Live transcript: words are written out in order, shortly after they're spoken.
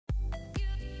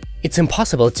It's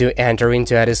impossible to enter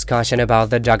into a discussion about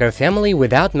the Duggar family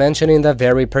without mentioning the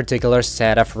very particular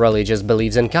set of religious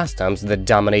beliefs and customs that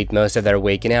dominate most of their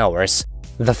waking hours.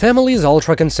 The family's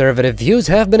ultra-conservative views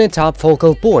have been a top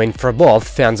focal point for both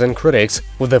fans and critics,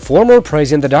 with the former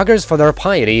praising the Duggars for their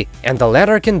piety and the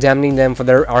latter condemning them for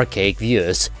their archaic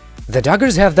views. The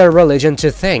Duggars have their religion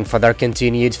to thank for their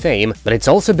continued fame, but it's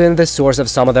also been the source of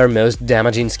some of their most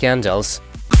damaging scandals.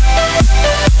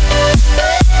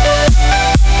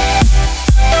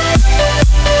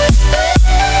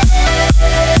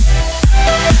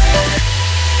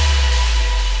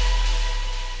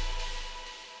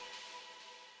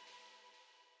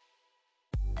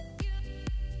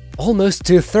 Almost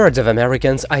two-thirds of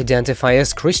Americans identify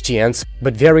as Christians,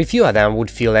 but very few of them would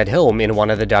feel at home in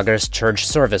one of the Duggars' church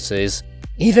services.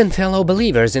 Even fellow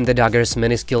believers in the Duggars'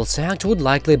 minuscule sect would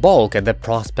likely balk at the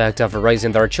prospect of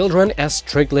raising their children as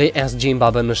strictly as Jim,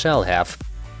 Bob, and Michelle have.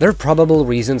 Their probable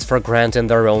reasons for granting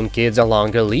their own kids a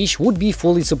longer leash would be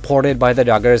fully supported by the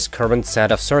Duggars' current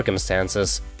set of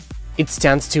circumstances. It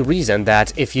stands to reason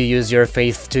that if you use your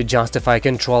faith to justify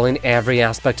controlling every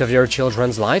aspect of your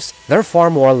children's lives, they're far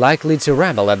more likely to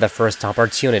rebel at the first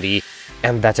opportunity.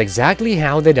 And that's exactly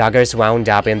how the Duggars wound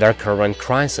up in their current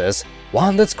crisis,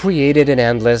 one that's created an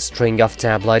endless string of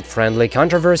tabloid-friendly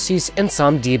controversies and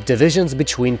some deep divisions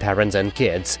between parents and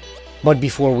kids. But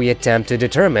before we attempt to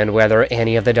determine whether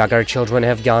any of the Duggar children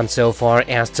have gone so far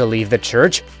as to leave the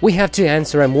church, we have to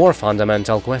answer a more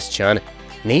fundamental question.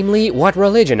 Namely, what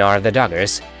religion are the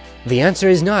Duggars? The answer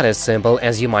is not as simple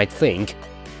as you might think.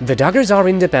 The Duggars are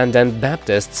independent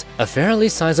Baptists, a fairly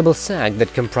sizable sect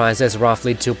that comprises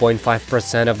roughly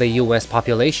 2.5% of the US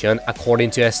population according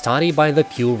to a study by the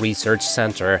Pew Research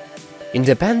Center.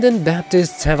 Independent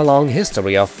Baptists have a long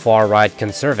history of far-right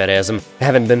conservatism,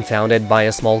 having been founded by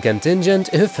a small contingent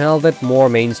who felt that more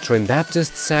mainstream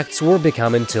Baptist sects were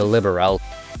becoming too liberal.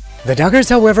 The Duggars,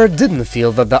 however, didn't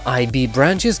feel that the IB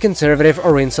branch is conservative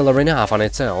or insular enough on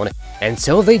its own, and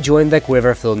so they joined the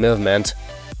Quiverful movement.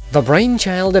 The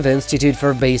brainchild of Institute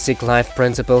for Basic Life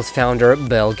Principles founder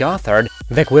Bill Gothard,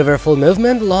 the Quiverful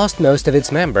movement lost most of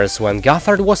its members when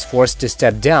Gothard was forced to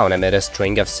step down amid a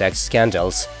string of sex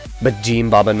scandals. But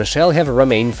Jim, Bob, and Michelle have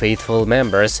remained faithful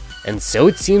members, and so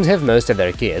it seems have most of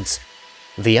their kids.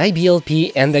 The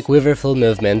IBLP and the Quiverful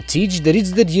movement teach that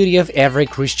it's the duty of every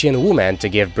Christian woman to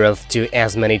give birth to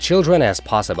as many children as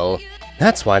possible.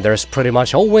 That's why there's pretty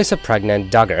much always a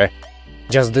pregnant Duggar.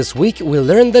 Just this week, we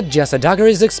learned that Jessa Duggar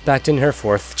is expecting her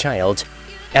fourth child.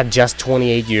 At just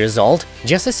 28 years old,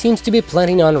 Jessa seems to be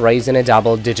planning on raising a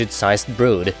double-digit-sized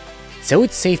brood. So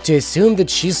it's safe to assume that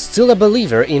she's still a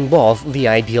believer in both the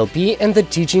IBLP and the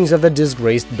teachings of the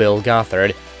disgraced Bill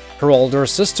Gothard. Her older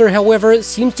sister, however,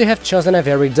 seems to have chosen a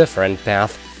very different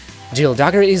path. Jill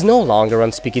Duggar is no longer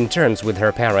on speaking terms with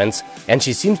her parents, and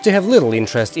she seems to have little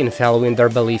interest in following their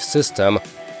belief system.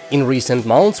 In recent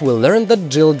months, we learned that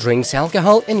Jill drinks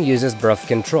alcohol and uses birth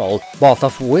control, both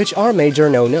of which are major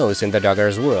no-nos in the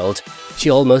Duggars world. She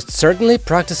almost certainly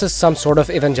practices some sort of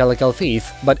evangelical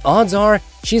faith, but odds are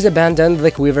she's abandoned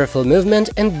the Quiverful movement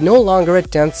and no longer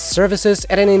attends services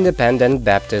at an independent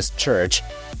Baptist church.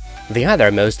 The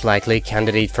other most likely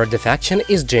candidate for defection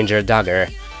is Ginger Duggar.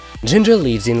 Ginger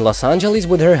lives in Los Angeles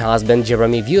with her husband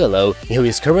Jeremy Vuolo, who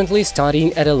is currently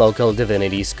studying at a local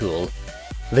divinity school.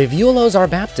 The Vuolos are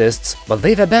Baptists, but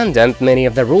they've abandoned many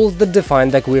of the rules that define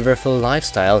the Quiverful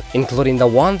lifestyle, including the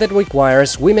one that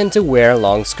requires women to wear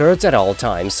long skirts at all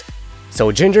times.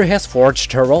 So Ginger has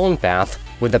forged her own path,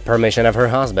 with the permission of her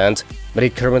husband, but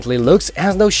it currently looks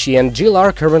as though she and Jill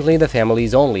are currently the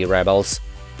family's only rebels.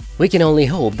 We can only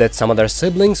hope that some of their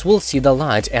siblings will see the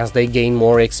light as they gain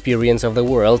more experience of the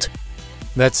world.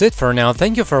 That's it for now,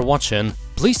 thank you for watching,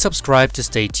 please subscribe to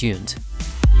stay tuned.